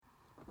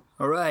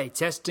All right,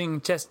 testing,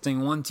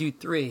 1, 2,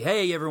 3.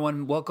 Hey,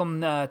 everyone.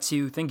 Welcome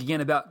to Think Again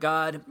About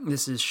God.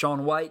 This is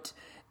Sean White,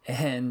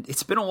 and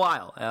it's been a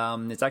while.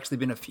 It's actually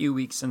been a few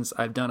weeks since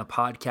I've done a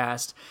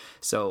podcast,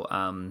 so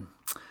I'm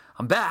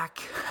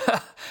back.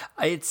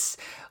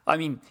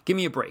 Give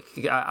me a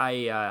break.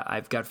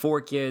 I've got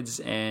 4 kids,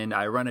 and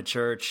I run a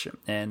church,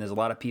 and there's a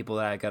lot of people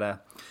that I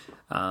gotta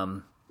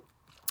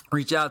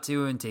reach out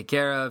to and take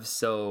care of,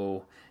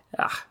 so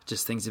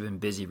just things have been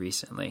busy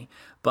recently.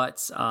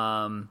 But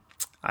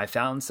I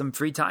found some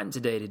free time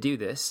today to do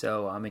this,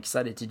 so I'm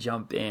excited to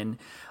jump in.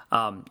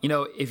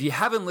 If you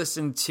haven't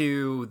listened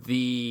to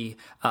the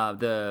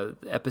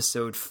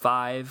episode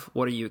 5,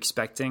 What Are You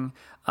Expecting?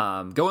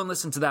 Go and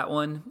listen to that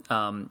one.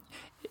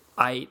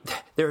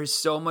 There is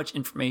so much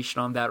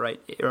information on that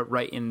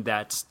right in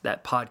that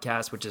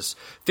podcast, which is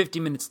 50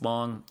 minutes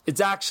long.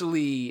 It's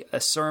actually a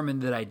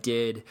sermon that I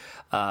did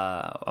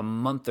a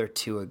month or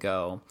 2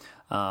 ago,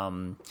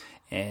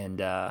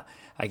 and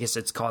I guess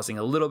it's causing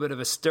a little bit of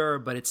a stir,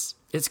 but it's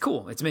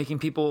cool. It's making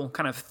people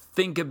kind of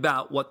think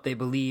about what they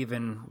believe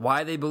and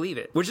why they believe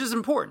it, which is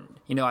important.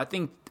 I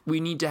think we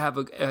need to have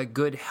a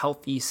good,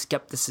 healthy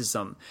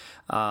skepticism.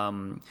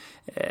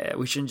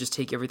 We shouldn't just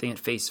take everything at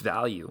face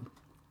value.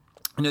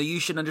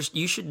 You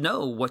should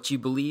know what you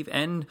believe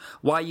and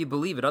why you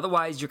believe it.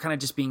 Otherwise, you're kind of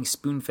just being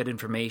spoon-fed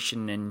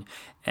information,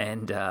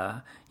 and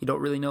you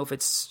don't really know if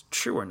it's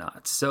true or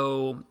not.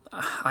 So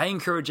I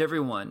encourage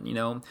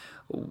everyone,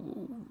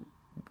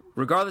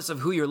 regardless of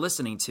who you're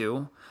listening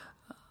to,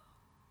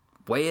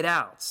 weigh it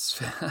out.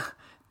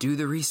 Do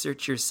the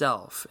research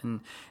yourself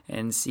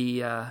and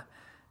see.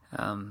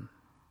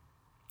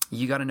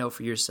 You got to know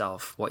for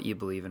yourself what you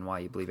believe and why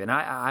you believe it. And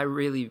I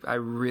really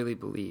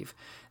believe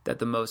that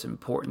the most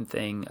important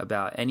thing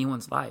about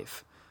anyone's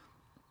life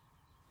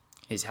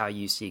is how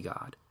you see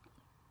God.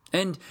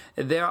 And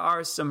there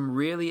are some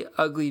really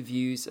ugly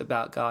views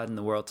about God in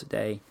the world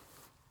today.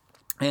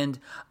 And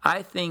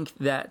I think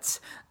that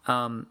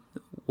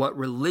what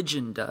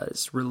religion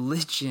does,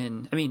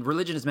 religion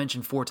is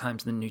mentioned 4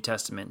 times in the New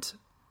Testament,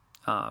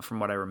 from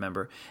what I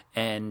remember.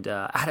 And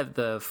out of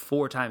the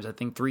 4 times, I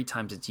think 3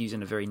 times it's used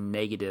in a very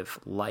negative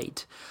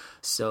light.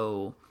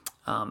 So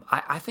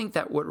I think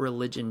that what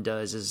religion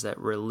does is that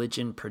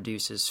religion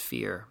produces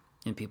fear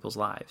in people's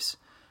lives.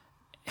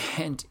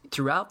 And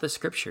throughout the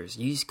scriptures,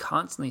 you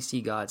constantly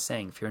see God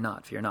saying, fear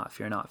not, fear not,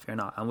 fear not, fear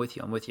not. I'm with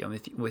you, I'm with you, I'm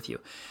with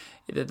you.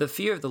 The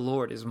fear of the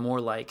Lord is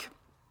more like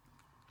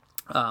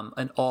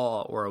an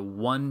awe or a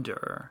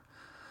wonder.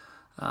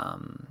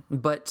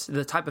 But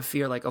the type of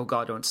fear like, oh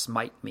God, don't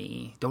smite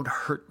me, don't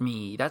hurt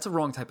me, that's a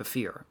wrong type of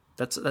fear.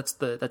 That's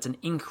an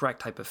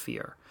incorrect type of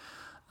fear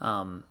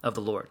of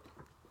the Lord.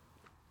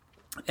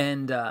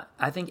 And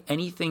I think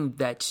anything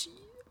that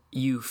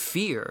you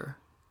fear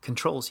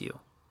controls you.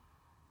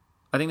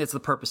 I think that's the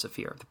purpose of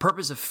fear. The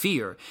purpose of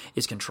fear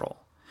is control.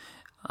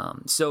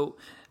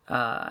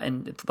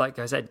 And like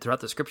I said, throughout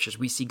the scriptures,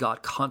 we see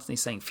God constantly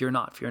saying, fear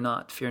not, fear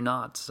not, fear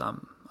not.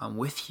 I'm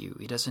with you.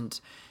 He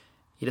doesn't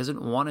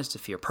want us to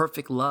fear.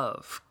 Perfect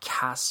love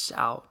casts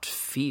out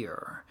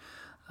fear.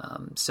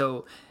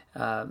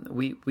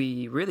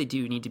 We really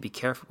do need to be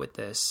careful with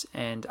this.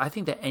 And I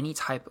think that any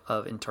type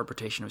of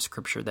interpretation of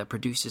Scripture that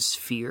produces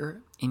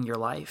fear in your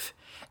life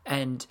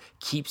and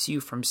keeps you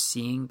from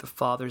seeing the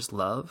Father's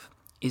love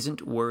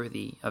isn't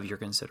worthy of your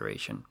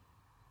consideration.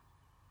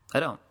 I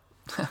don't.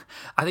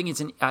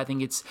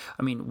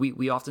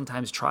 We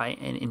oftentimes try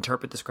and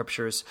interpret the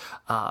Scriptures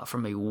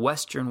from a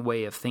Western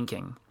way of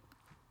thinking,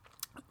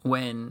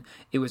 when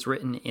it was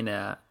written in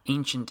an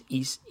ancient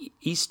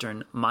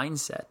Eastern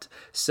mindset.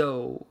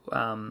 So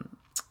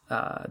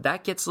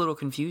that gets a little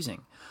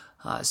confusing.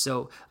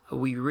 So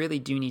we really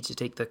do need to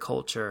take the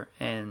culture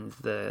and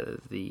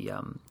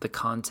the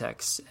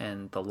context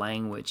and the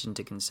language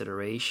into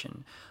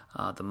consideration,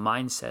 the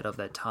mindset of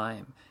that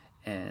time.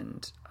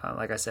 And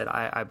like I said,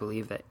 I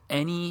believe that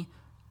any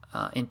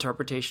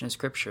interpretation of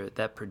Scripture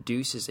that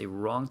produces a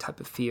wrong type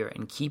of fear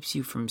and keeps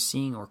you from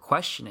seeing or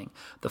questioning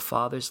the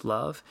Father's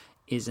love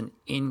is an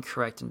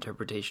incorrect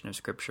interpretation of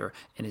Scripture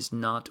and is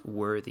not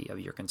worthy of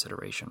your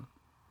consideration.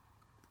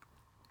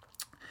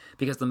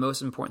 Because the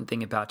most important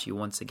thing about you,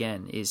 once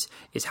again, is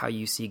how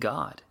you see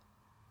God.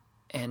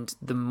 And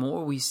the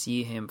more we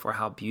see Him for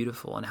how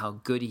beautiful and how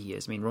good He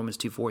is, Romans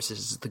 2:4 says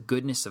it's the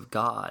goodness of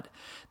God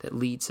that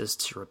leads us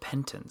to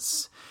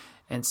repentance.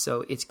 And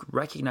so it's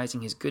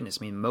recognizing His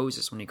goodness.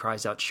 Moses, when he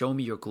cries out, show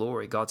me your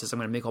glory, God says, I'm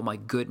going to make all my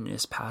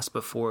goodness pass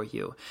before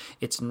you.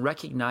 It's in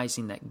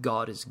recognizing that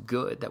God is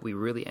good that we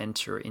really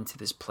enter into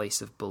this place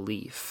of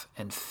belief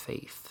and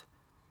faith.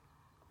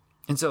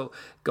 And so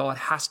God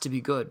has to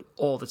be good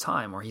all the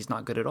time, or He's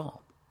not good at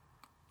all.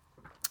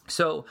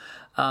 So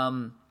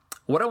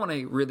what I want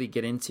to really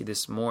get into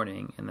this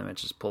morning, and then I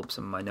just pull up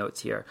some of my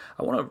notes here.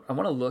 I want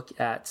to look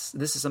at,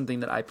 this is something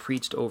that I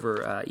preached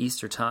over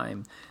Easter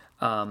time,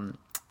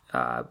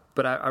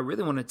 but I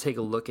really want to take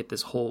a look at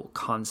this whole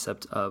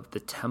concept of the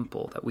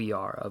temple that we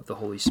are of the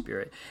Holy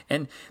Spirit.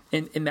 And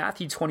in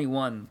Matthew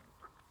 21,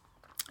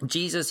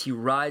 Jesus, he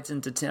rides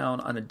into town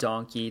on a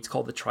donkey. It's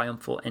called the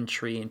triumphal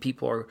entry, and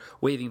people are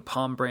waving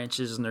palm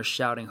branches and they're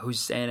shouting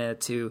Hosanna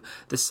to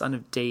the Son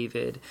of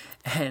David.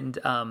 And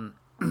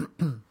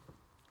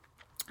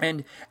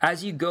and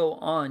as you go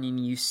on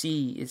and you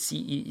see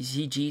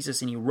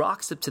Jesus, and he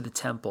rocks up to the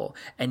temple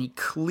and he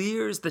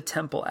clears the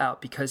temple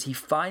out because he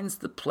finds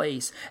the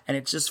place and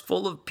it's just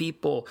full of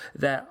people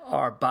that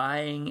are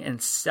buying and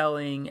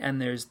selling,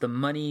 and there's the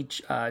money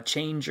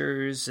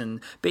changers and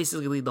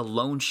basically the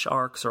loan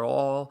sharks are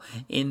all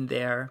in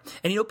there.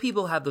 And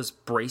people have those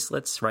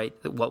bracelets, right?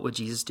 What would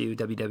Jesus do?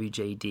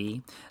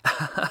 WWJD.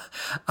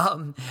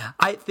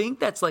 I think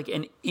that's like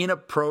an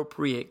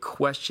inappropriate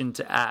question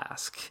to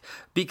ask,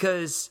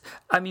 because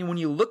when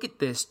you look at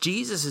this,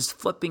 Jesus is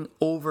flipping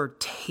over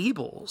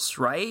tables,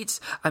 right?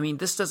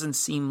 This doesn't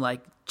seem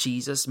like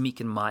Jesus, meek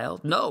and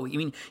mild. No,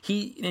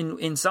 he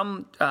in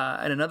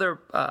another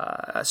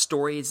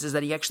story, it says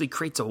that he actually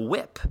creates a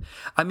whip.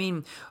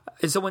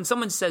 So when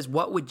someone says,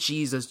 "What would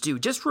Jesus do?"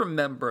 just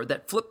remember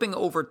that flipping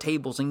over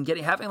tables and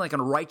having like a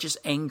righteous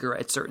anger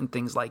at certain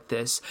things like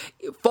this,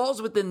 it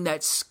falls within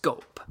that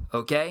scope.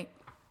 Okay.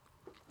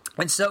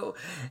 And so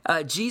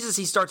Jesus,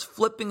 he starts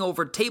flipping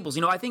over tables.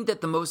 I think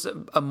that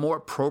a more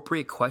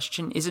appropriate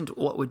question isn't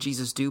what would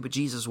Jesus do, but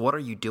Jesus, what are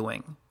you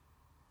doing?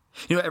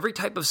 Every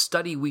type of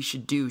study we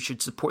should do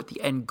should support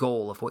the end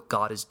goal of what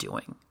God is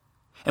doing.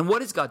 And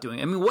what is God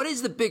doing? What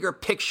is the bigger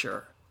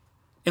picture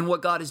in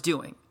what God is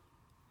doing?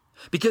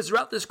 Because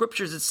throughout the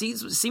scriptures, it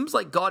seems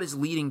like God is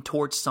leading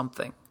towards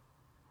something.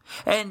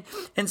 And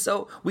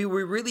so we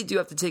really do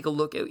have to take a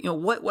look at,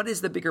 what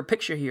is the bigger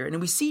picture here? And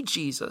we see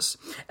Jesus,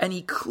 and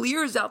he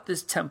clears out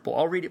this temple.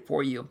 I'll read it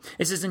for you.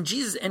 It says, "And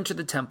Jesus entered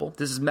the temple."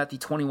 This is Matthew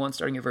 21,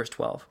 starting at verse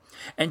 12.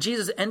 "And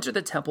Jesus entered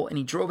the temple, and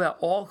he drove out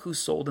all who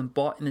sold and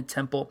bought in the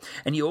temple.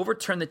 And he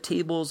overturned the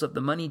tables of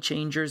the money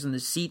changers and the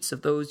seats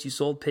of those who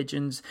sold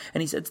pigeons.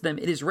 And he said to them,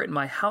 'It is written,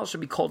 my house shall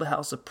be called a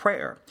house of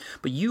prayer,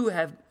 but you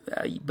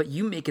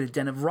make it a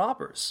den of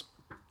robbers.'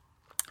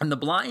 And the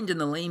blind and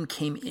the lame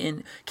came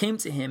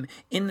to him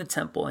in the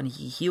temple, and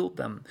he healed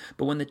them.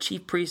 But when the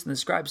chief priests and the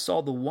scribes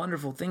saw the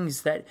wonderful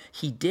things that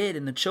he did,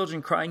 and the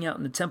children crying out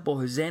in the temple,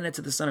 'Hosanna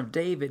to the Son of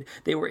David,'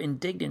 they were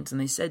indignant, and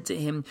they said to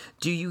him,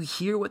 'Do you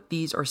hear what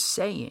these are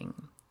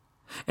saying?'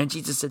 And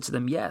Jesus said to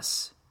them,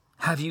 'Yes.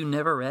 Have you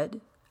never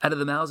read? Out of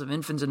the mouths of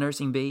infants and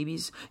nursing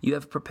babies, you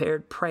have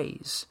prepared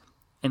praise.'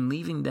 And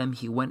leaving them,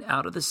 he went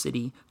out of the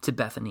city to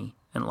Bethany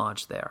and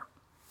lodged there."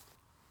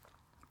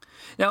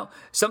 Now,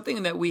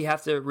 something that we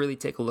have to really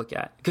take a look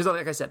at, because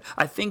like I said,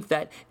 I think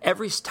that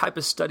every type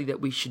of study that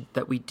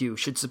we do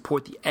should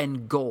support the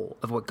end goal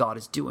of what God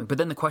is doing. But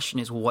then the question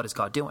is, well, what is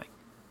God doing?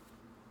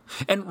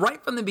 And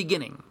right from the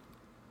beginning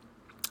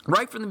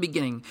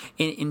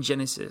in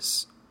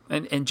Genesis,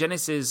 and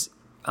Genesis,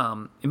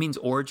 it means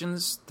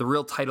origins. The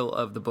real title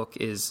of the book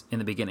is In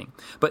the Beginning.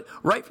 But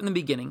right from the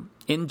beginning,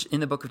 in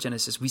the book of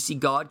Genesis, we see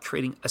God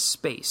creating a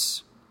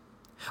space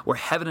where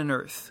heaven and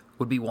earth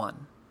would be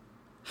one.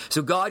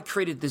 So God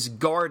created this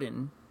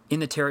garden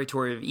in the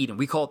territory of Eden.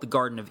 We call it the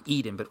Garden of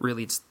Eden, but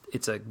really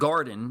it's a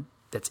garden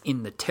that's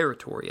in the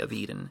territory of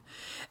Eden.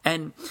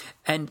 And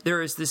there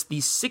is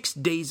these 6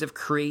 days of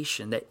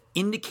creation that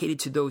indicated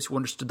to those who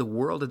understood the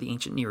world of the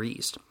ancient Near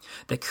East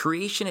that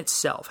creation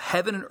itself,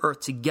 heaven and earth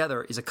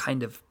together, is a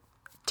kind of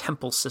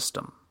temple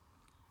system.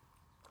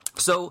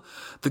 So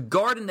the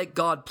garden that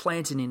God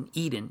planted in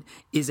Eden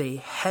is a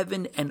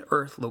heaven and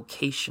earth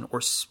location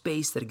or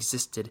space that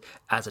existed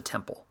as a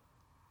temple.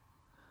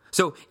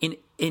 So in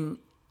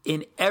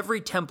every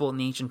temple in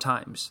the ancient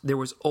times, there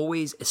was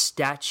always a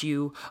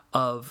statue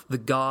of the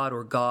god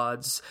or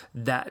gods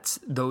that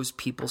those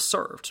people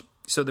served.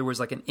 So there was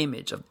like an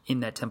image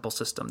in that temple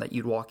system that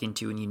you'd walk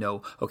into and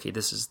okay,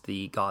 this is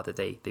the god that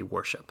they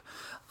worship.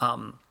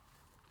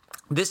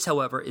 This,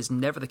 however, is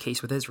never the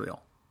case with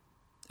Israel.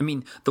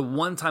 The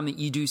one time that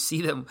you do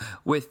see them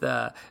with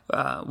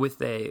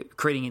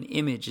creating an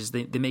image is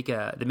they make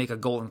a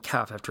golden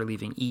calf after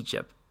leaving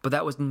Egypt. But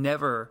that was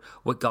never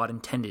what God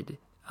intended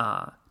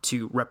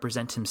to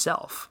represent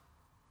himself.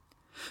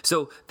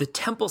 So the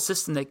temple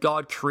system that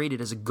God created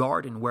as a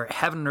garden where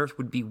heaven and earth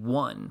would be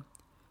one,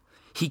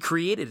 he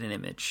created an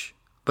image,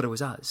 but it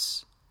was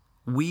us.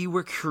 We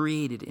were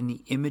created in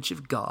the image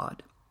of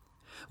God.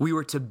 We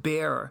were to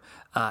bear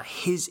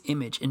his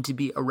image and to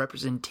be a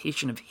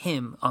representation of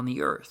him on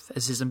the earth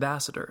as his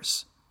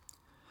ambassadors.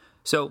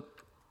 So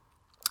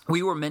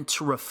we were meant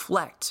to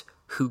reflect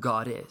who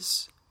God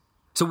is.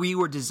 So we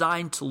were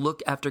designed to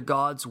look after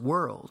God's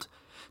world,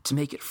 to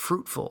make it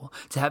fruitful,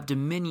 to have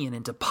dominion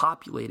and to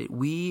populate it.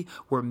 We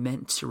were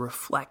meant to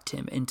reflect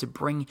him and to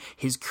bring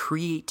his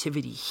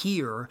creativity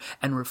here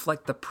and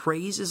reflect the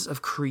praises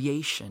of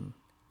creation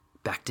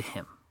back to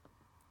him.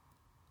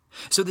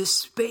 So this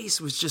space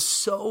was just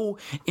so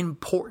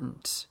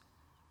important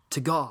to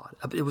God.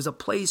 It was a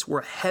place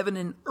where heaven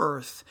and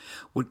earth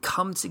would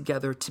come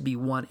together to be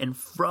one. And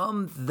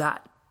from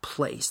that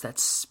place, that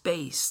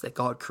space that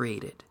God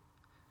created,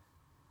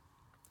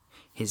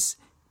 his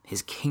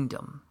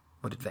kingdom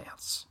would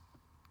advance.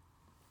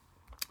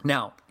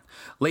 Now,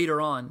 later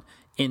on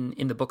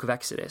in the book of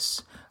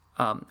Exodus,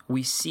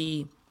 we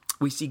see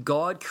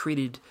God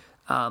created.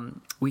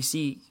 We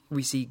see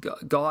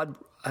God.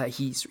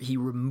 He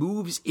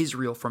removes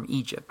Israel from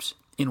Egypt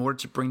in order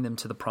to bring them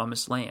to the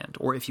promised land,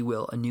 or if you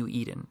will, a new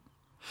Eden.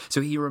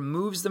 So he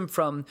removes them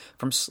from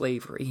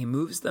slavery. He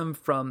moves them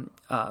from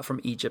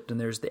Egypt, and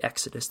there's the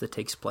Exodus that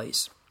takes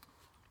place.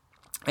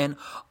 And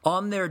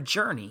on their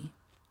journey,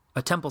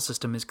 a temple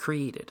system is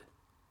created.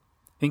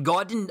 And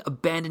God didn't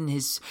abandon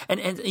his... And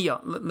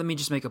let me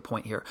just make a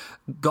point here.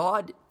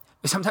 God...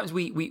 Sometimes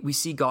we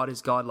see God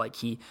as God like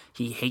he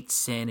hates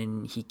sin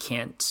and he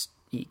can't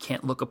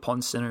look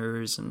upon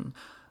sinners and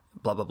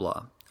blah, blah,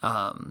 blah.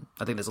 I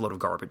think there's a lot of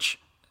garbage.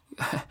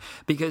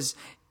 Because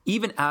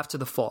even after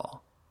the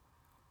fall,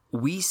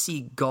 we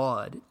see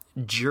God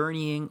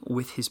journeying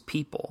with his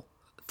people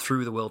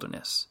through the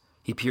wilderness.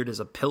 He appeared as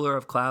a pillar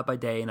of cloud by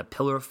day and a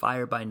pillar of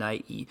fire by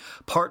night. He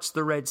parts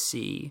the Red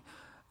Sea.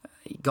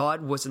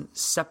 God wasn't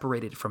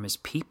separated from his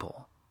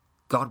people.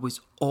 God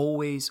was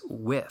always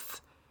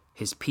with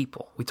his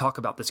people. We talk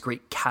about this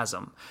great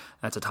chasm.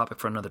 That's a topic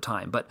for another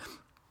time. But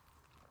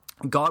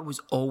God was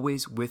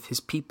always with his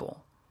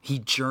people. He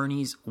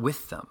journeys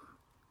with them.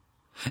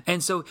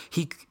 And so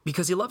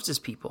because he loves his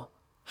people,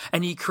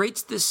 and he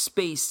creates this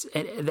space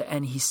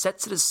and he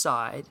sets it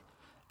aside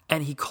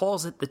and he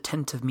calls it the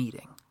tent of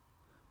meeting.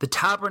 The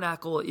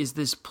tabernacle is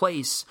this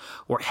place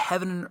where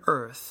heaven and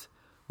earth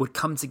would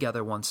come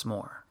together once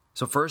more.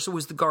 So first it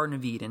was the Garden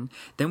of Eden.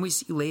 Then we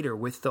see later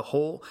with the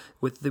whole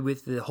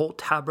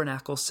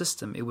tabernacle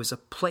system, it was a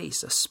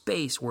place, a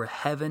space where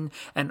heaven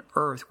and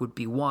earth would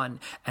be one.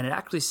 And it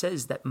actually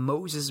says that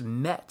Moses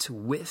met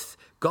with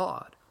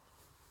God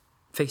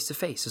face to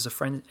face, as a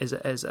friend,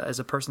 as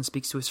a person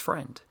speaks to his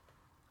friend.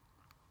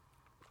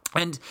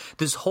 And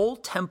this whole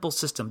temple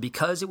system,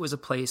 because it was a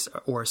place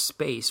or a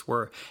space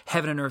where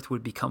heaven and earth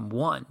would become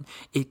one,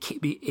 it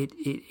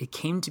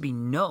came to be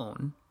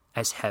known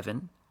as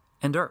heaven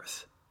and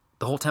earth.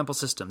 The whole temple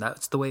system,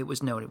 that's the way it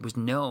was known. It was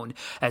known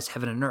as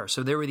heaven and earth.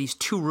 So there were these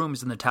two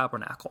rooms in the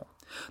tabernacle.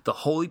 The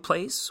holy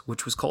place,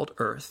 which was called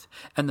earth,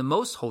 and the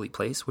most holy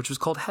place, which was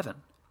called heaven.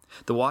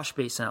 The wash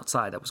basin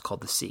outside, that was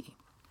called the sea.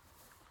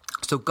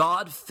 So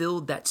God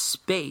filled that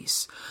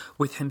space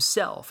with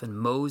himself, and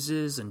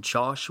Moses and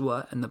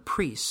Joshua and the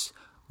priests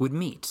would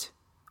meet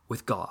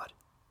with God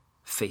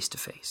face to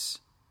face.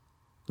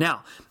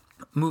 Now,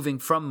 moving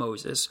from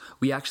Moses,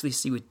 we actually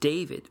see with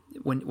David,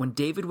 when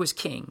David was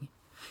king,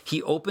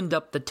 he opened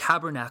up the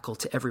tabernacle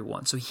to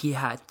everyone. So he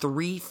had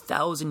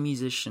 3,000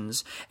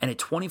 musicians and a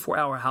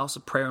 24-hour house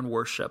of prayer and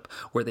worship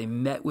where they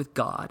met with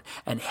God,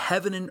 and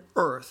heaven and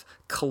earth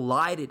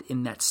collided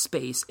in that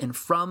space. And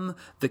from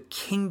the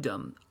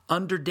kingdom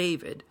under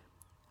David,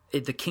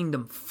 the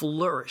kingdom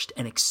flourished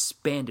and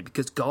expanded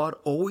because God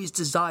always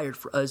desired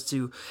for us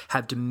to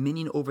have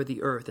dominion over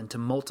the earth and to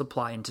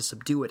multiply and to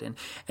subdue it.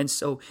 And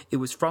so it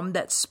was from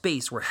that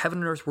space where heaven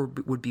and earth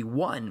would be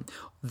one,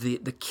 the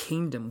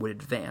kingdom would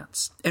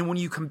advance. And when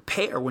you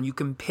compare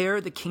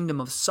the kingdom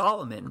of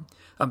Solomon,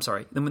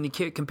 when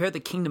you compare the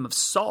kingdom of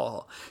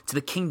Saul to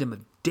the kingdom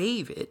of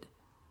David,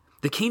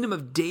 the kingdom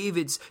of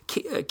David's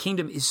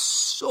kingdom is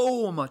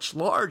so much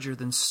larger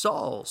than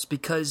Saul's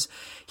because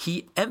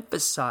he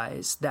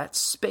emphasized that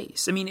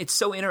space. I mean, it's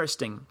so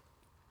interesting.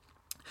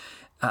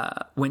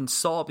 When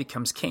Saul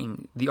becomes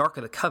king, the Ark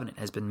of the Covenant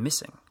has been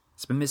missing.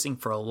 It's been missing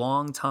for a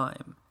long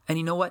time. And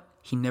you know what?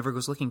 He never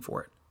goes looking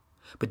for it.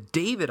 But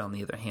David, on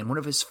the other hand, one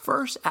of his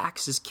first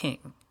acts as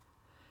king,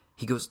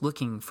 he goes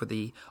looking for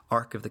the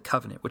Ark of the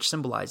Covenant, which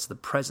symbolizes the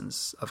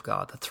presence of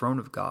God, the throne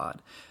of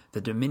God,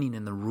 the dominion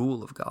and the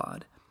rule of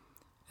God.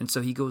 And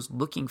so he goes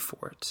looking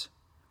for it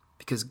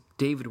because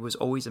David was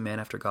always a man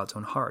after God's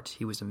own heart.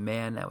 He was a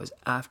man that was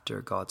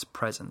after God's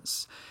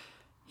presence.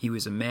 He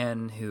was a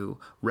man who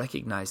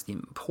recognized the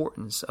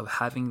importance of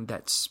having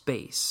that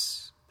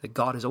space that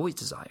God has always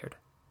desired,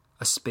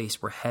 a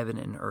space where heaven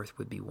and earth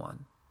would be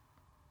one.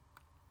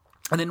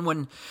 And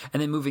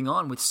then moving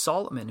on with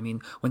Solomon, I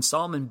mean, when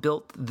Solomon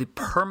built the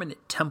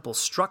permanent temple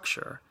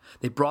structure,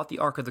 they brought the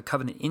Ark of the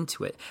Covenant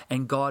into it,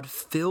 and God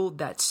filled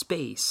that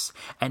space,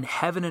 and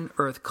heaven and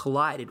earth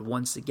collided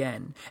once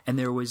again, and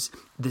there was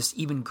this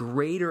even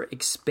greater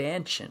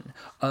expansion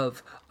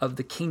of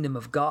the kingdom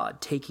of God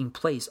taking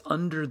place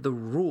under the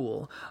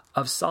rule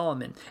of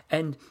Solomon.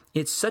 And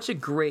it's such a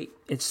great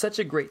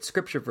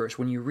scripture verse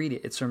when you read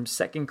it. It's from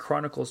 2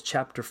 Chronicles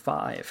chapter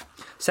 5.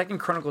 2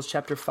 Chronicles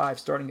chapter 5,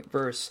 starting at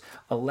verse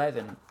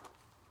 11.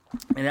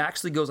 And it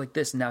actually goes like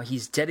this. Now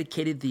he's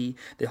dedicated the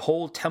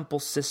whole temple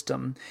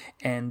system,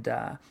 and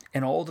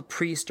all the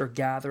priests are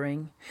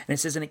gathering. And it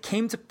says, and it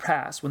came to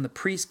pass when the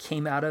priests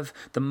came out of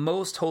the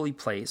most holy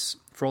place,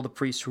 for all the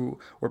priests who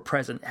were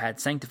present had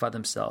sanctified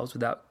themselves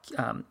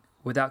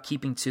without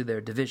keeping to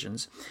their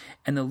divisions.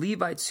 And the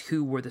Levites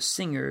who were the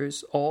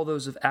singers, all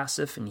those of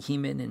Asaph and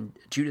Heman and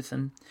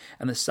Jeduthun,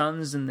 and the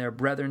sons and their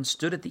brethren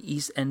stood at the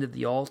east end of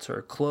the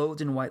altar,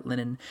 clothed in white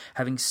linen,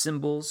 having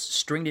cymbals,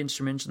 stringed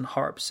instruments, and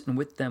harps, and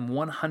with them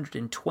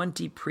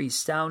 120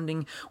 priests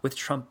sounding with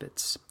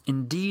trumpets.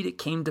 Indeed, it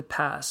came to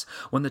pass,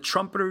 when the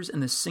trumpeters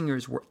and the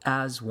singers were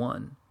as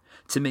one,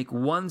 to make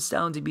one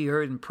sound to be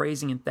heard in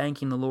praising and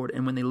thanking the Lord.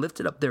 And when they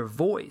lifted up their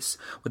voice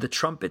with the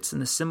trumpets and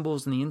the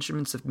cymbals and the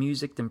instruments of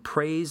music, then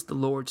praised the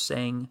Lord,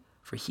 saying,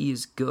 For he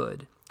is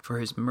good, for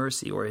his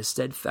mercy or his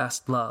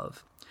steadfast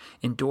love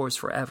endures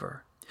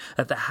forever.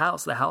 That the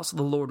house of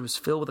the Lord was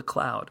filled with a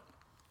cloud,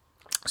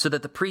 so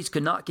that the priests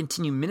could not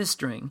continue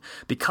ministering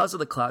because of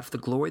the cloud, for the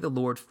glory of the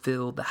Lord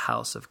filled the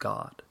house of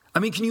God. I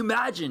mean, can you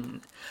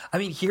imagine? I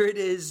mean, here it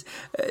is.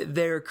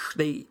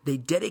 They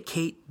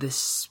dedicate this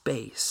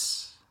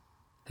space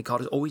that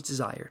God has always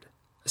desired,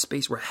 a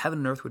space where heaven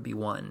and earth would be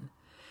one.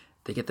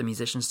 They get the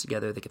musicians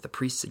together, they get the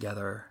priests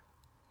together,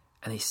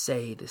 and they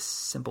say this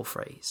simple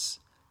phrase,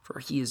 for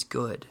he is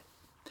good,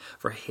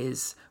 for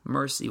his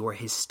mercy or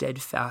his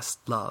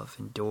steadfast love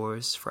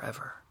endures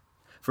forever.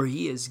 For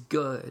he is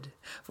good,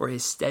 for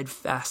his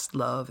steadfast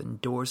love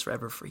endures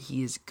forever. For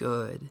he is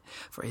good,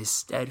 for his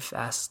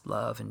steadfast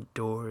love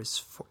endures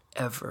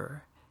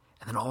forever.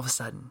 And then all of a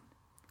sudden,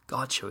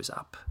 God shows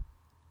up.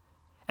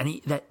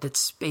 And that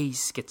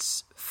space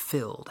gets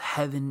filled.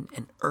 Heaven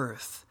and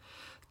earth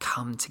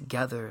come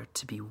together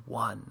to be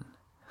one.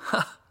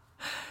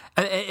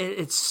 And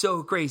it's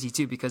so crazy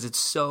too, because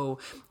it's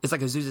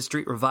like Azusa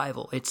Street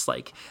revival. It's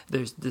like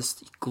there's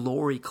this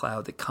glory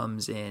cloud that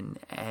comes in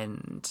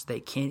and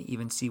they can't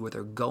even see where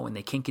they're going.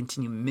 They can't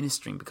continue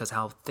ministering because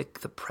how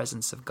thick the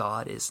presence of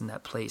God is in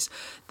that place.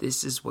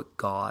 This is what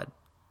God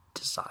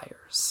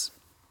desires.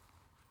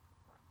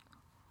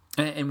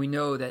 And we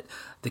know that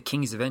the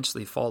kings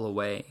eventually fall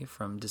away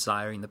from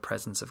desiring the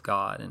presence of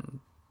God. And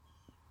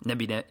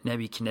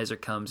Nebuchadnezzar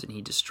comes and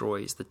he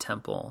destroys the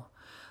temple.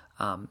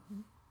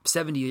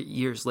 70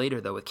 years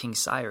later, though, with King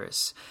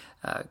Cyrus,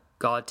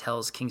 God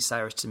tells King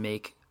Cyrus to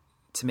make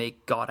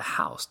God a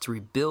house, to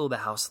rebuild the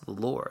house of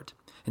the Lord.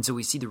 And so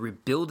we see the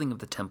rebuilding of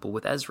the temple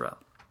with Ezra,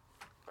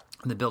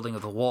 and the building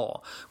of the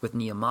wall with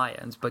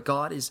Nehemiah. But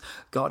God is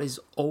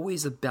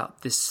always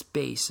about this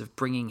space of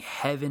bringing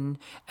heaven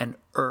and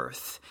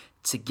earth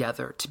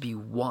together to be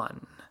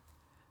one.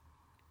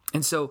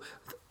 And so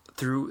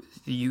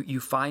you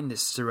find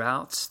this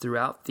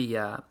throughout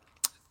the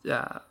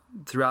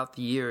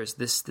years,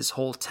 this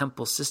whole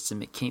temple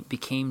system,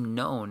 became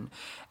known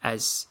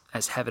as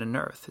heaven and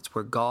earth. It's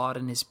where God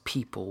and his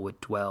people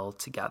would dwell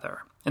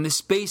together. And this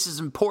space is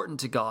important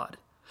to God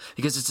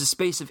because it's a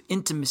space of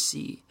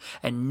intimacy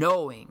and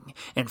knowing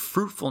and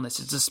fruitfulness.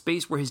 It's a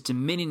space where his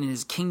dominion and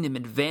his kingdom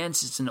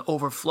advances and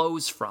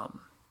overflows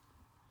from.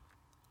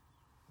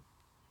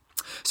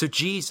 So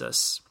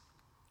Jesus,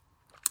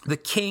 the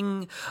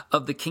King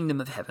of the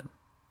kingdom of heaven,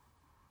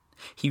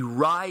 he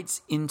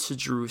rides into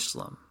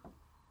Jerusalem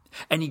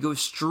and he goes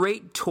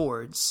straight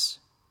towards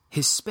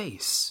his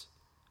space,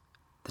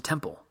 the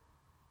temple.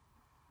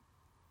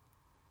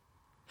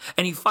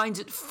 And he finds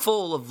it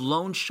full of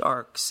loan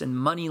sharks and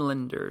money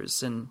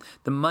lenders and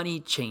the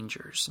money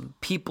changers. And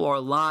people are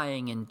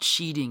lying and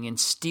cheating and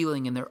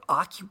stealing, and they're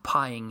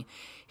occupying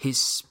his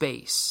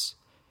space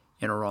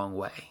in a wrong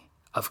way.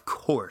 Of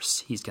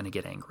course he's going to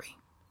get angry.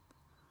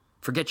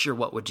 Forget your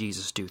what would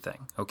Jesus do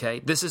thing, okay?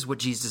 This is what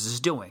Jesus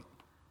is doing.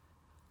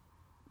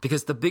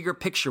 Because the bigger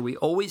picture, we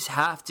always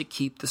have to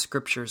keep the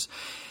scriptures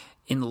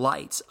in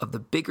light of the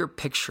bigger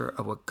picture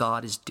of what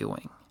God is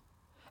doing.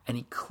 And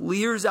he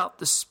clears out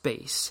the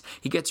space.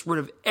 He gets rid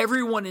of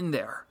everyone in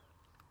there.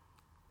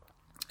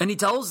 And he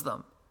tells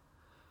them,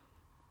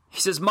 he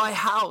says, my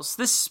house,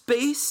 this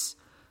space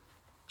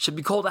should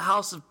be called a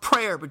house of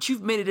prayer, but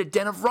you've made it a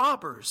den of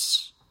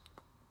robbers.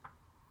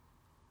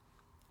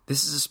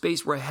 This is a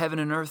space where heaven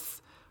and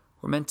earth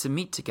were meant to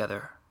meet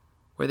together,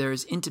 where there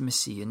is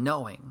intimacy and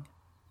knowing.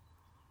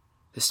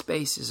 This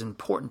space is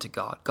important to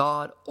God.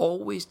 God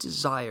always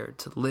desired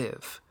to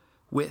live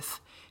with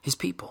his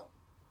people,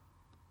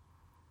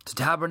 to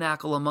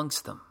tabernacle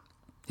amongst them.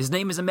 His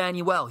name is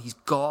Emmanuel. He's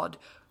God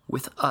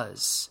with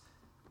us.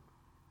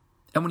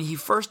 And when he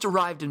first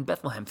arrived in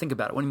Bethlehem, think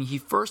about it. When he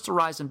first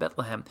arrives in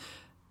Bethlehem,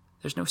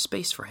 there's no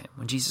space for him.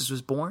 When Jesus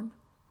was born,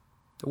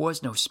 there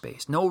was no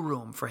space, no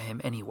room for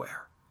him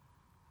anywhere.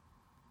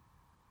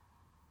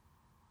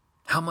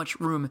 How much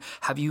room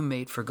have you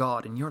made for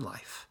God in your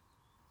life?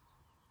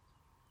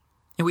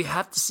 And we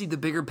have to see the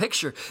bigger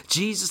picture.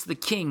 Jesus, the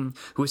King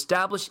who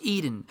established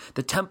Eden,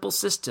 the temple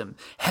system,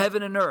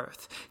 heaven and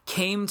earth,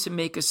 came to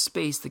make a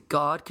space that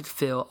God could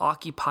fill,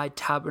 occupy,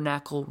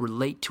 tabernacle,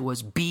 relate to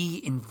us,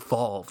 be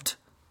involved.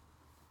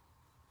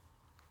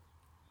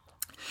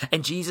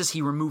 And Jesus,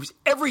 he removes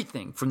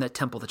everything from that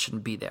temple that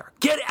shouldn't be there.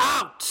 Get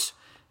out!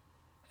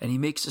 And he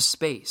makes a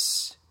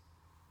space.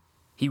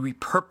 He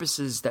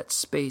repurposes that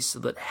space so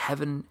that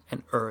heaven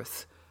and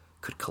earth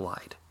could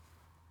collide.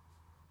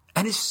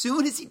 And as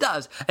soon as he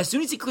does, as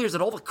soon as he clears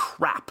out all the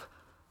crap,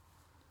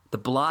 the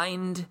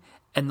blind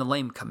and the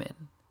lame come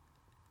in.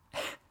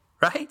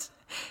 Right?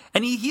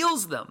 And he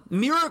heals them.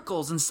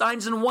 Miracles and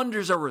signs and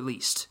wonders are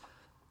released.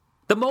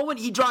 The moment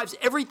he drives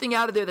everything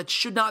out of there that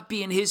should not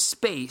be in his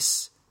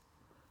space,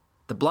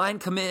 the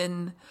blind come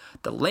in,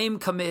 the lame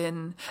come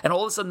in, and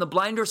all of a sudden the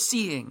blind are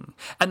seeing,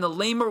 and the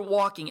lame are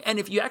walking. And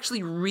if you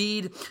actually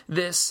read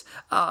this,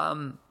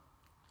 the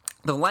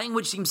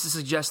language seems to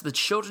suggest the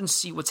children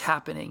see what's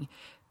happening.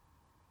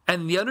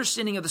 And the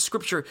understanding of the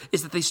scripture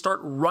is that they start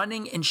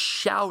running and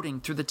shouting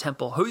through the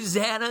temple,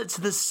 Hosanna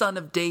to the Son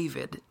of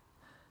David.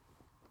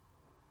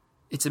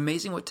 It's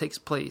amazing what takes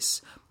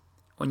place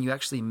when you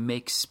actually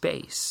make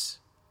space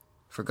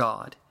for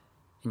God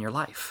in your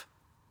life.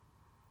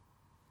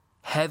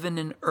 Heaven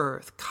and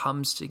earth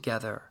comes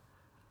together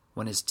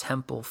when his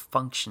temple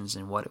functions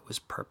in what it was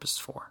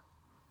purposed for.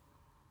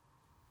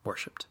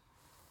 Worshipped.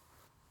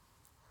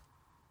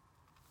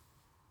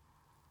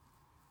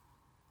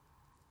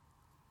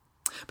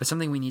 But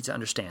something we need to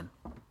understand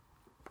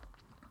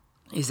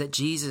is that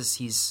Jesus,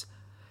 he's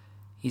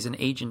an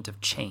agent of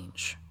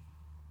change.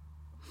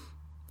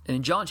 And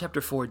in John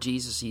chapter 4,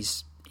 Jesus,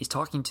 he's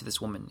talking to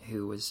this woman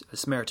who was a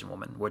Samaritan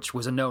woman, which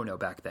was a no-no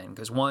back then.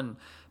 Because one,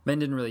 men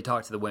didn't really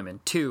talk to the women.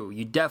 Two,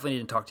 you definitely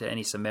didn't talk to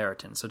any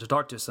Samaritan. So to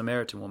talk to a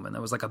Samaritan woman,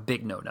 that was like a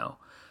big no-no.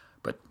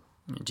 But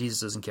Jesus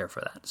doesn't care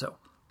for that. So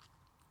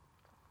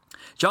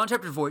John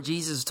chapter 4,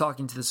 Jesus is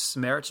talking to this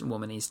Samaritan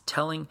woman. He's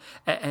telling,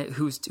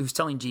 who's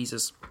telling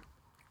Jesus,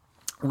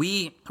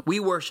 we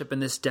worship in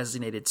this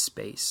designated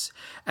space.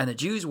 And the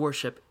Jews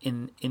worship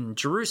in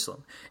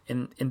Jerusalem,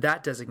 in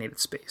that designated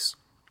space.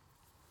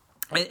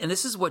 And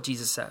this is what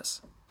Jesus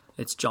says.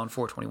 It's John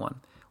 4:21.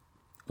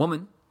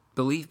 Woman,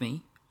 believe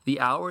me, the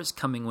hour is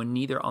coming when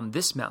neither on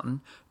this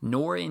mountain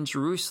nor in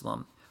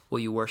Jerusalem will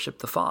you worship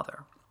the Father.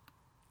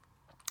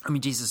 I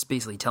mean, Jesus is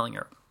basically telling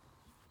her,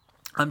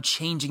 I'm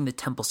changing the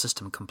temple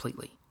system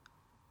completely.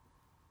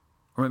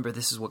 Remember,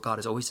 this is what God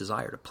has always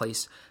desired, a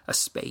place, a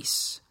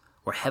space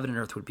where heaven and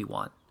earth would be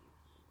one.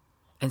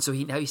 And so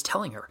now he's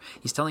telling her,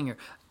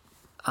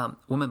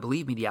 woman,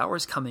 believe me, the hour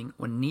is coming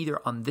when neither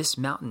on this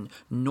mountain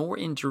nor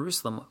in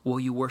Jerusalem will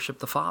you worship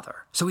the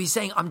Father. So he's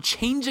saying, I'm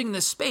changing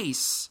the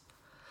space.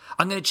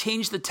 I'm going to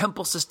change the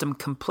temple system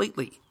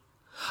completely.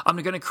 I'm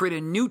going to create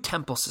a new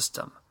temple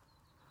system.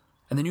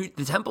 And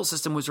the temple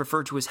system was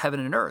referred to as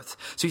heaven and earth.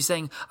 So he's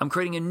saying, I'm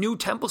creating a new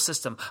temple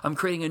system. I'm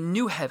creating a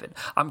new heaven.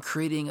 I'm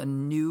creating a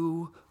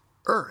new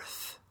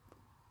earth.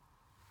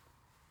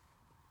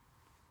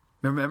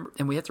 Remember,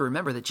 and we have to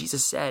remember that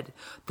Jesus said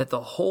that the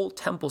whole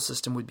temple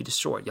system would be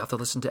destroyed. You have to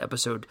listen to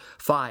episode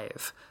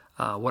 5.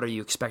 What are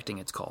you expecting?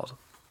 It's called.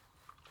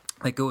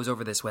 It goes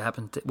over this.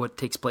 What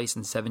takes place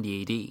in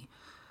 70 AD.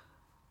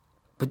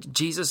 But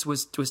Jesus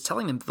was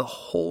telling them that the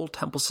whole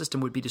temple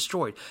system would be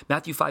destroyed.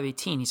 Matthew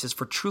 5:18, he says,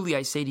 for truly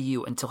I say to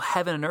you, until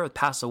heaven and earth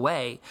pass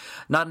away,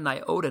 not an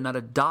iota, not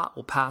a dot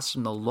will pass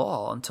from the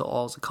law until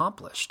all is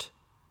accomplished.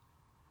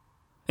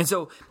 And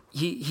so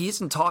he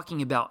isn't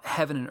talking about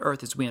heaven and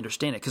earth as we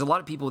understand it. Because a lot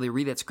of people, they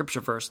read that scripture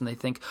verse and they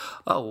think,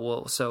 oh,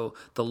 well, so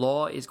the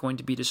law is going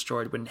to be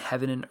destroyed when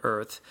heaven and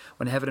earth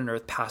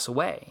pass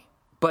away.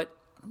 But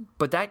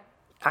that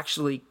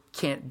actually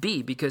can't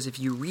be, because if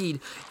you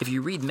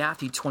read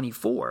Matthew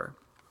 24,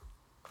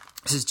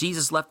 it says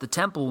Jesus left the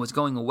temple and was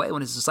going away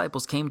when his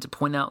disciples came to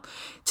point out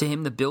to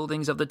him the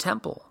buildings of the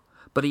temple.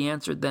 But he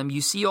answered them, you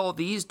see all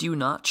these, do you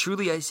not?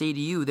 Truly I say to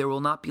you, there will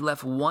not be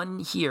left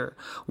one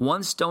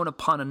stone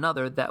upon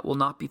another that will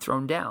not be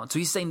thrown down. So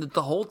he's saying that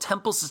the whole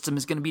temple system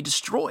is going to be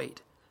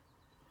destroyed.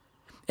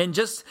 And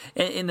just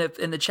in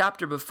the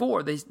chapter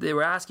before, they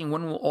were asking,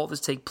 when will all this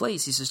take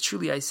place? He says,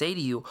 truly I say to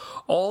you,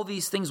 all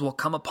these things will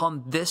come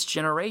upon this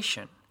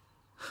generation.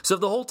 So if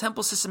the whole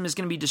temple system is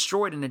going to be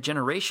destroyed in a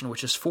generation,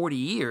 which is 40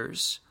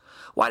 years,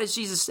 why does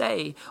Jesus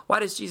say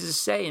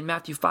in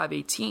Matthew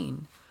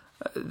 5:18,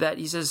 that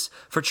he says,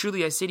 for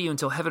truly I say to you,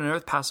 until heaven and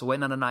earth pass away,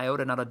 not an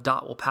iota, not a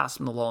dot will pass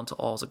from the law until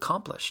all is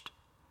accomplished?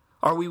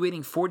 Are we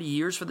waiting 40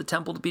 years for the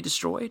temple to be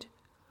destroyed?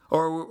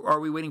 Or are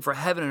we waiting for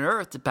heaven and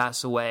earth to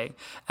pass away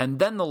and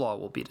then the law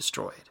will be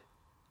destroyed?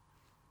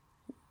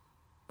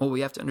 Well,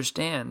 we have to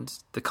understand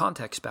the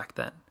context back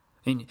then.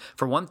 I mean,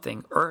 for one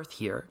thing, earth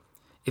here,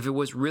 if it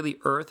was really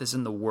earth as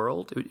in the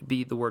world, it would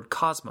be the word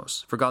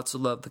cosmos. For God so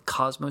loved the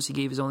cosmos, he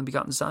gave his only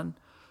begotten Son,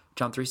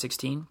 John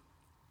 3:16.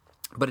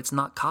 But it's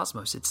not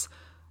cosmos,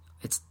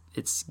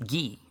 it's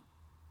gi,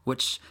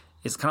 which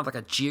is kind of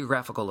like a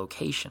geographical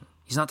location.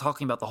 He's not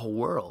talking about the whole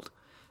world.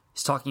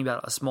 He's talking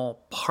about a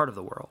small part of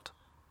the world.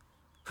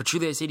 For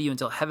truly I say to you,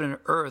 until heaven and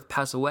earth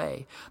pass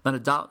away, not a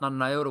dot, not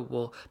an iota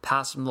will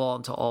pass from the law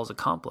until all is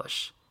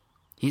accomplished.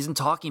 He isn't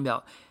talking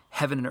about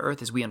heaven and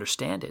earth as we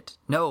understand it.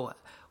 No,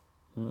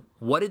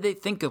 what did they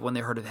think of when they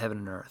heard of heaven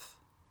and earth?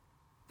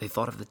 They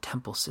thought of the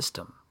temple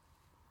system.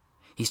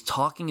 He's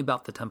talking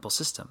about the temple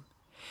system.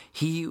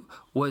 He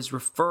was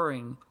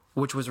referring,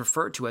 which was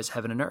referred to as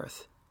heaven and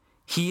earth.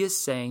 He is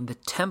saying the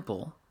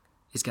temple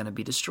is going to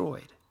be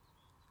destroyed.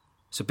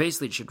 So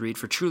basically it should read,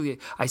 for truly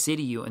I say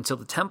to you, until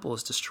the temple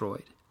is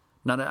destroyed,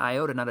 not an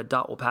iota, not a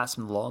dot will pass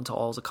from the law until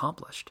all is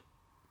accomplished.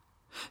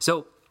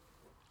 So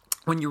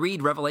when you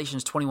read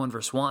Revelations 21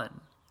 verse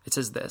 1, it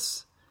says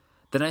this,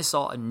 "Then I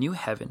saw a new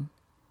heaven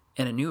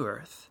and a new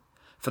earth,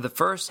 for the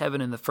first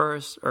heaven and the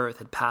first earth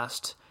had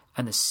passed,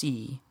 and the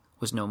sea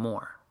was no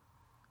more."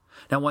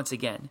 Now, once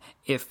again,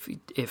 if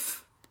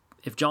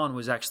John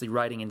was actually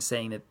writing and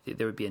saying that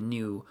there would be a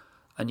new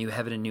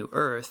heaven and new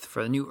earth,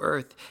 for the new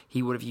earth,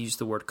 he would have used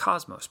the word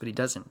cosmos, but he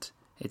doesn't.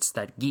 It's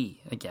that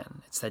gi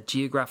again. It's that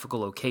geographical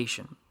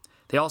location.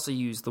 They also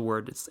use the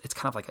word, it's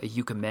kind of like a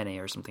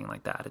eukumene or something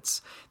like that.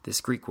 It's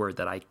this Greek word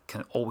that I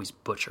can always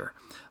butcher.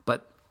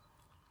 But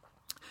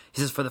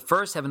he says, "For the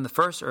first heaven, the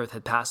first earth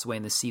had passed away,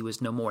 and the sea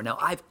was no more." Now,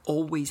 I've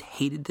always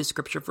hated this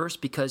scripture verse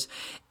because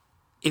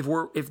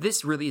if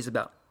this really is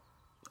about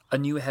a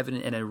new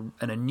heaven and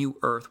a new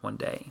earth one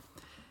day,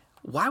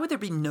 why would there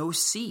be no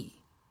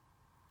sea?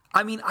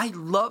 I mean, I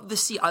love the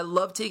sea. I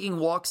love taking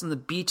walks on the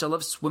beach. I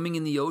love swimming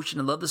in the ocean.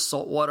 I love the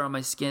salt water on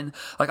my skin.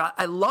 Like,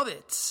 I love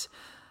it.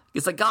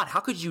 It's like, God, how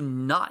could you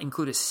not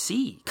include a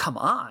sea? Come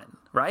on,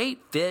 right?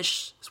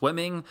 Fish,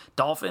 swimming,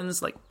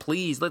 dolphins, like,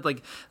 please.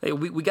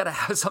 We got to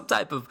have some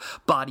type of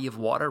body of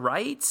water,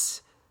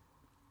 right?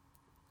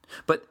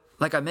 But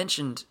like I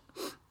mentioned,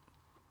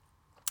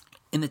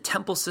 in the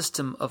temple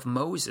system of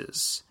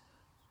Moses,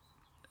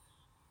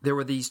 there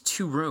were these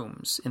two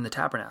rooms in the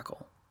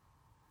tabernacle.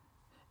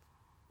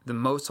 The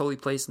most holy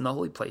place and the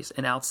holy place.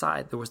 And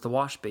outside, there was the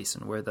wash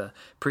basin where the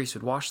priests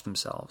would wash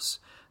themselves.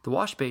 The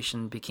wash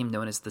basin became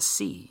known as the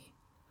sea.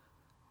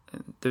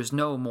 There's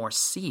no more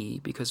sea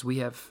because we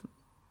have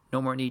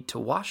no more need to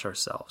wash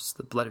ourselves.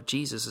 The blood of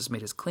Jesus has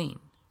made us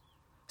clean.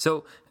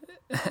 So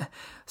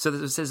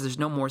it says there's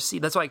no more sea.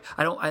 That's why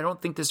I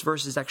don't think this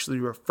verse is actually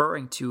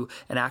referring to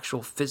an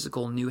actual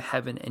physical new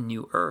heaven and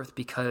new earth,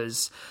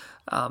 because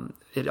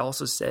it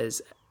also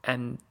says,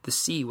 "And the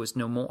sea was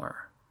no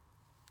more."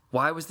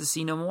 Why was the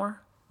sea no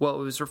more?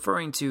 Well, it was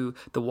referring to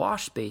the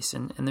wash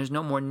basin, and there's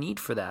no more need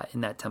for that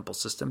in that temple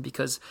system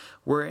because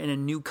we're in a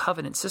new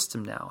covenant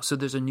system now. So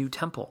there's a new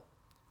temple.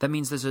 That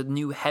means there's a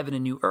new heaven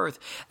and new earth.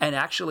 And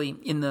actually,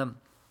 in the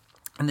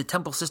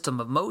temple system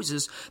of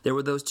Moses, there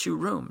were those two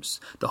rooms,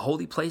 the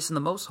holy place and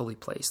the most holy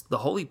place. The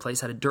holy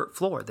place had a dirt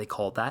floor. They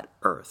called that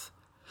earth.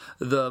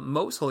 The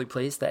most holy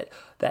place that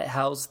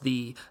housed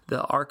the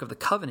Ark of the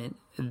Covenant,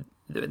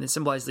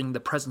 symbolizing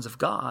the presence of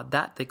God,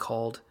 that they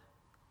called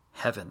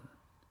heaven.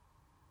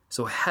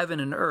 So heaven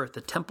and earth,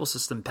 the temple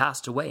system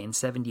passed away in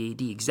 70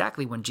 AD,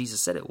 exactly when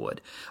Jesus said it would.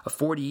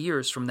 40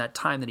 years from that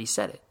time that he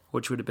said it,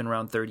 which would have been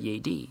around 30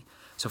 AD.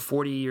 So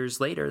 40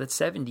 years later, that's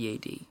 70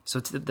 AD.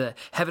 So the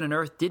heaven and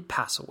earth did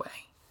pass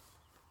away.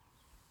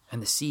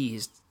 And the sea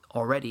is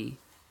already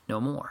no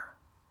more.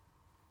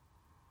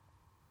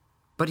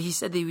 But he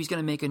said that he was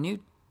going to make a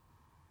new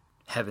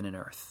heaven and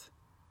earth.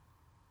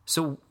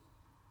 So,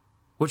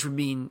 which would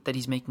mean that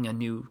he's making a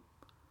new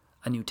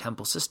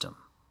temple system,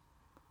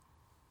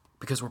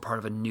 because we're part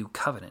of a new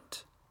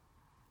covenant.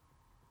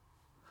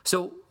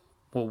 So,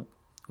 well,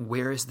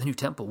 where is the new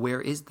temple?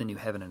 Where is the new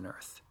heaven and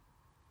earth?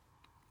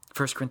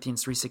 1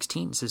 Corinthians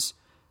 3:16 says,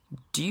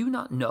 "Do you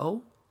not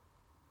know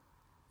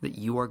that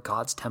you are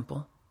God's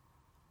temple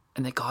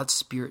and that God's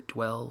Spirit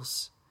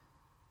dwells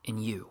in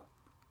you?"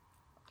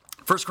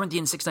 1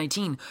 Corinthians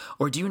 6:19,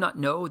 "Or do you not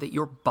know that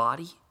your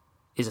body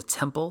is a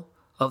temple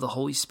of the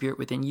Holy Spirit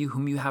within you,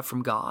 whom you have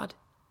from God?"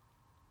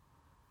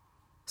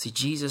 See,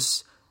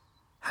 Jesus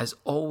has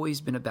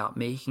always been about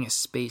making a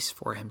space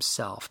for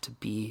himself to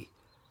be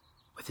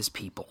with his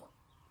people.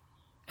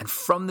 And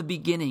from the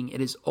beginning, it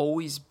has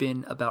always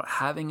been about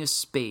having a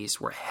space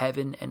where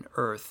heaven and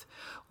earth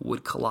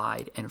would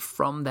collide. And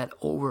from that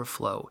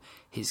overflow,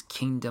 his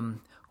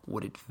kingdom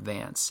would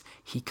advance.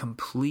 He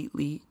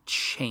completely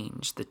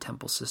changed the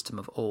temple system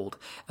of old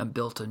and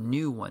built a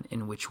new one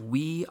in which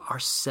we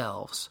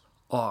ourselves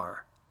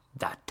are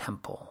that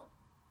temple.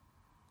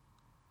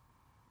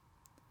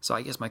 So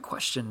I guess my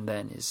question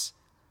then is,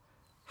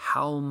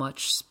 how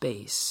much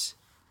space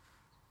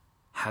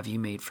have you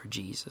made for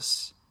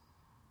Jesus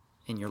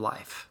in your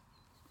life?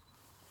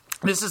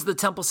 This is the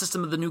temple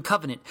system of the new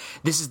covenant.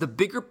 This is the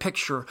bigger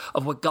picture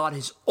of what God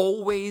has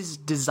always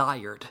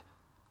desired,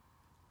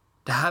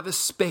 to have a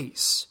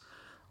space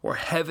where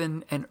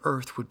heaven and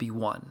earth would be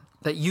one.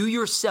 That you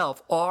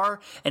yourself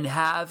are and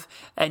have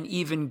an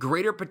even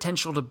greater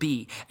potential to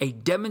be a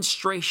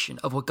demonstration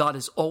of what God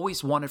has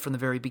always wanted from the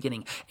very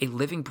beginning. A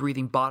living,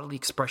 breathing, bodily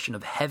expression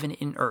of heaven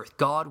and earth.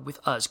 God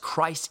with us,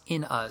 Christ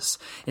in us.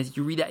 And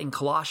you read that in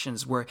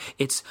Colossians, where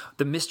it's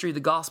the mystery of the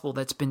gospel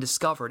that's been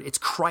discovered. It's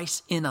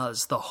Christ in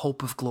us, the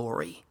hope of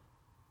glory.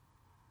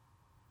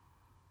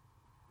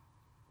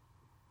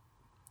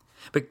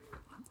 But,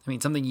 I mean,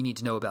 something you need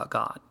to know about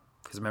God,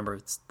 because remember,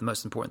 it's the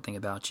most important thing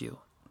about you,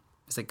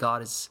 is that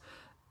God is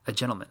a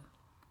gentleman.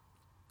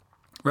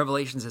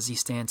 Revelation says he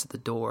stands at the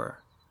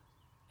door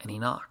and he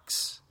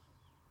knocks,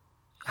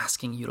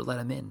 asking you to let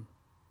him in.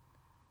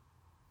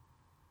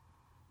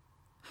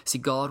 See,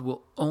 God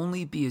will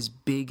only be as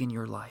big in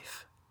your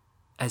life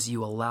as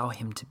you allow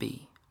him to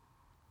be.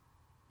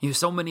 You know,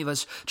 so many of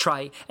us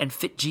try and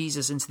fit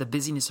Jesus into the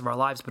busyness of our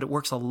lives, but it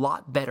works a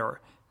lot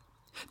better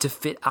to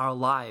fit our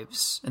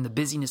lives and the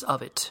busyness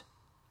of it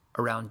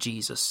around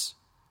Jesus.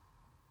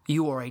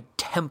 You are a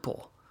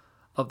temple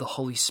of the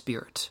Holy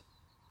Spirit.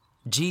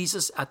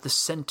 Jesus at the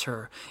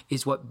center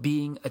is what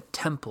being a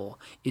temple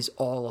is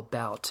all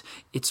about.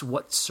 It's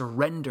what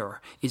surrender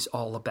is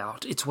all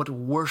about. It's what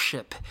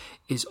worship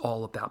is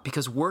all about.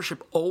 Because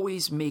worship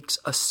always makes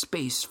a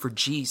space for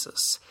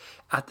Jesus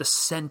at the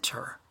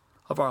center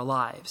of our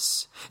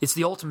lives. It's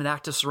the ultimate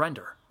act of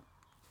surrender.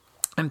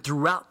 And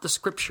throughout the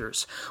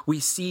scriptures, we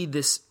see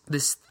this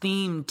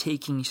theme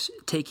taking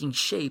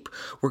shape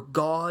where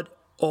God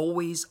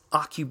always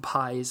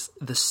occupies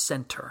the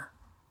center.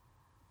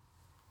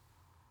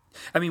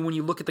 I mean, when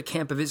you look at the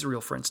camp of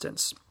Israel, for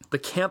instance, the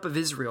camp of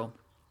Israel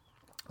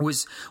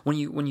was, when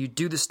you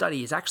do the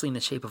study, is actually in the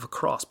shape of a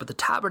cross, but the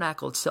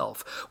tabernacle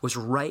itself was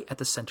right at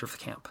the center of the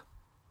camp.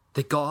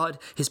 That God,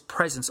 his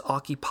presence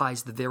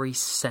occupies the very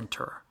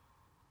center.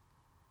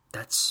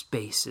 That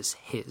space is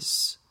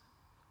his.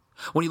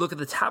 When you look at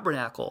the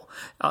tabernacle,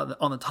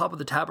 on the top of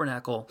the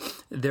tabernacle,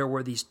 there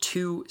were these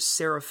two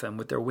seraphim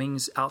with their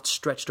wings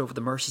outstretched over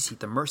the mercy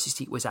seat. The mercy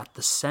seat was at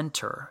the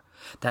center.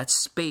 That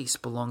space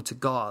belonged to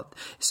God.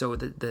 So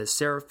the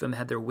seraphim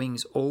had their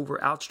wings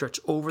outstretched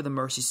over the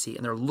mercy seat,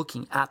 and they're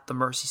looking at the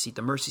mercy seat.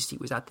 The mercy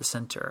seat was at the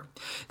center.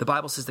 The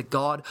Bible says that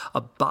God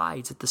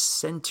abides at the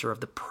center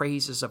of the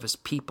praises of his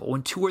people.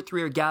 When 2 or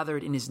 3 are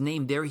gathered in his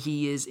name, there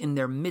he is in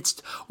their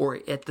midst, or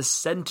at the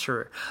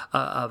center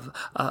of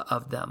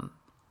them.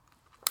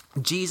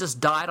 Jesus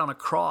died on a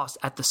cross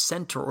at the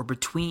center or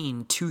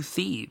between two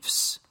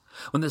thieves.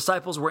 When the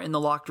disciples were in the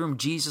locked room,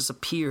 Jesus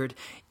appeared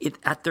in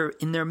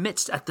their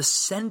midst, at the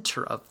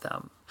center of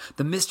them.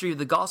 The mystery of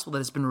the gospel that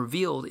has been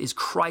revealed is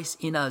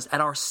Christ in us,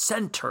 at our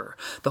center,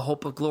 the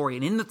hope of glory.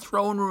 And in the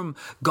throne room,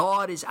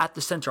 God is at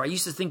the center. I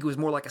used to think it was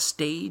more like a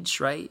stage,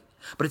 right?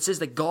 But it says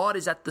that God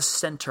is at the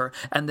center,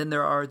 and then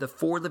there are the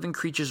 4 living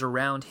creatures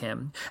around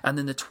him, and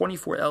then the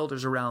 24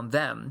 elders around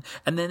them.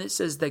 And then it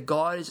says that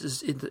God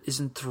is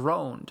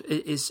enthroned,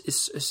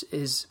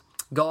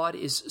 God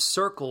is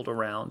circled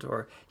around,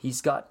 or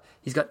he's got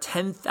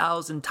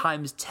 10,000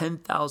 times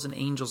 10,000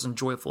 angels in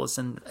joyful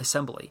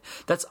assembly.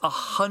 That's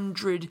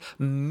 100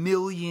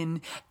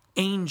 million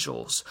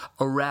angels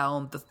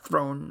around the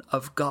throne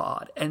of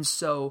God. And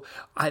so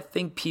I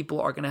think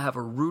people are going to have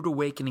a rude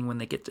awakening when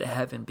they get to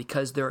heaven,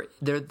 because they're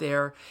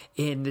there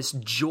in this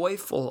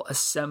joyful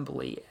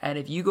assembly. And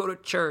if you go to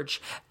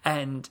church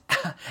and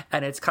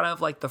it's kind of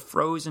like the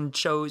Frozen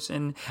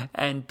Chosen,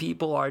 and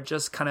people are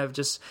just kind of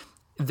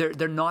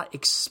they're not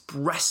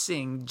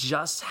expressing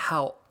just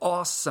how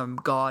awesome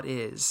God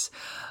is.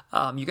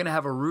 You're going to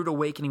have a rude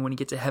awakening when you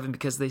get to heaven,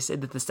 because they say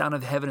that the sound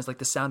of heaven is like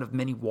the sound of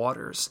many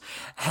waters.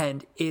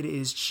 And it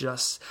is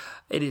just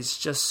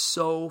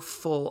so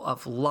full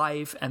of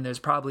life. And there's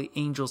probably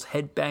angels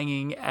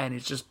headbanging, and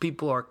it's just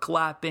people are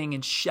clapping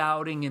and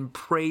shouting and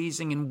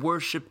praising and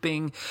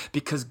worshiping,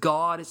 because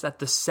God is at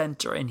the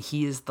center and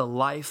he is the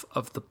life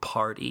of the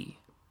party.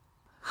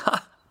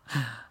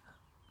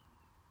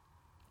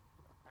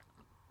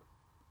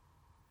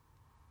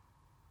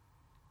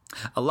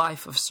 A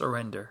life of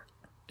surrender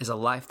is a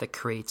life that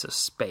creates a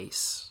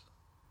space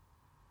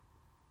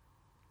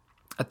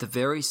at the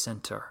very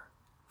center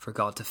for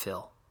God to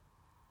fill.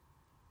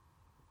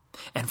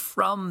 And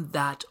from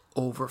that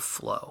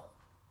overflow,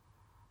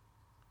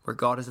 where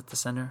God is at the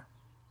center,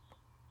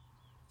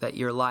 that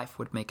your life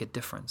would make a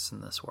difference in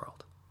this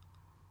world.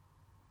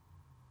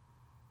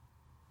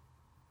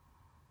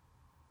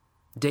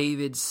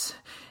 David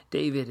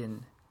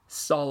and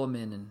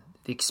Solomon and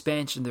the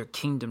expansion of their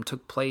kingdom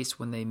took place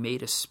when they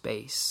made a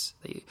space.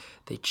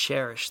 They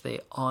cherished, they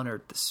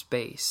honored the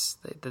space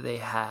that they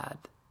had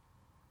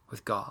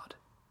with God.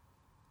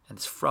 And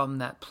it's from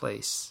that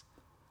place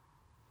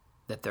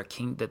that the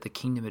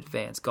kingdom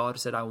advanced. God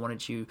said, I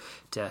wanted you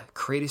to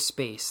create a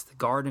space, the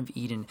Garden of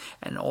Eden,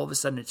 and all of a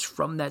sudden it's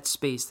from that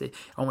space that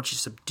I want you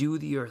to subdue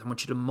the earth, I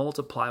want you to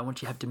multiply, I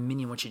want you to have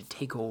dominion, I want you to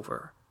take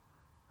over.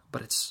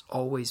 But it's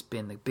always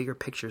been, the bigger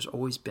picture has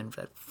always been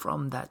that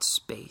from that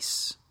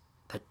space,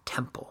 that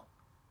temple,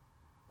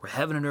 where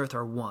heaven and earth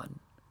are one,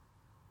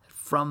 that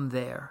from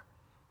there,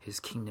 his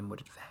kingdom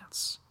would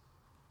advance.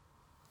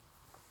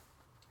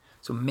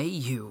 So may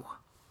you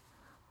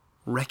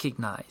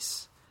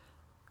recognize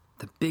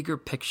the bigger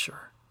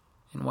picture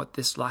in what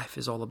this life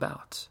is all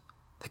about.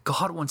 That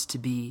God wants to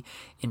be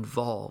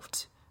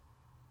involved.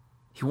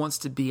 He wants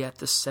to be at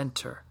the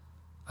center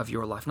of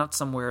your life, not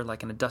somewhere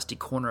like in a dusty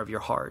corner of your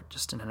heart,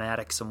 just in an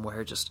attic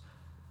somewhere,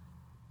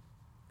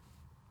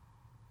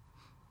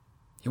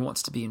 He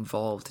wants to be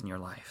involved in your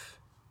life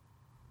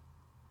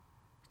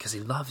because he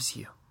loves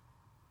you.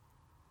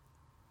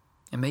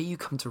 And may you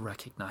come to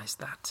recognize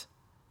that.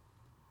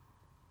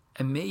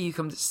 And may you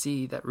come to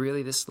see that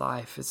really this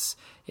life,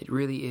 it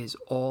really is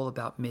all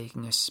about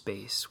making a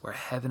space where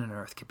heaven and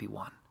earth could be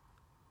one.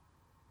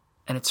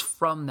 And it's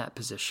from that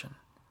position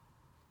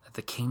that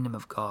the kingdom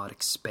of God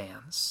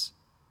expands.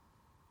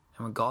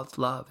 And when God's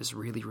love is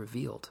really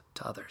revealed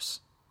to others.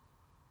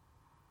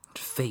 And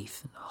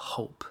faith and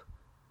hope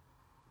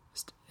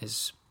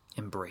is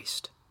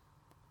embraced.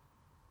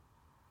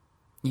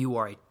 You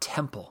are a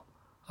temple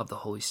of the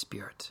Holy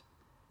Spirit.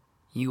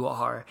 You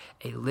are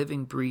a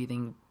living,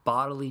 breathing,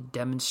 bodily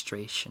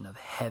demonstration of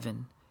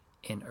heaven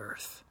and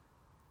earth,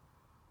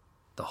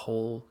 the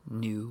whole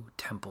new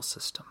temple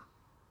system.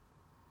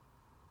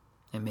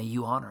 And may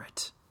you honor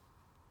it.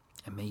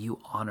 And may you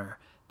honor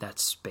that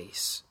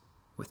space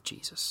with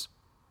Jesus.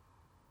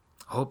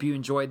 I hope you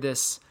enjoyed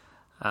this.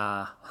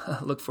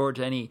 Look forward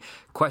to any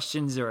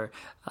questions or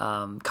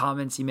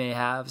comments you may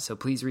have. So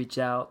please reach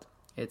out.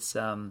 It's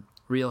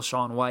Real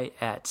Sean White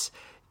at,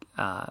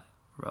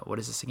 what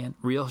is this again?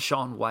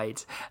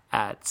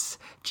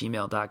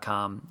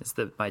 RealSeanWhite@gmail.com. It's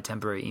my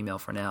temporary email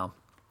for now.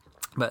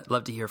 But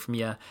love to hear from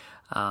you.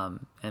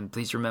 And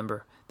please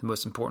remember, the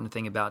most important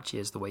thing about you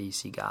is the way you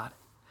see God.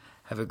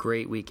 Have a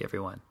great week,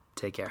 everyone.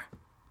 Take care.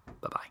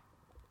 Bye-bye.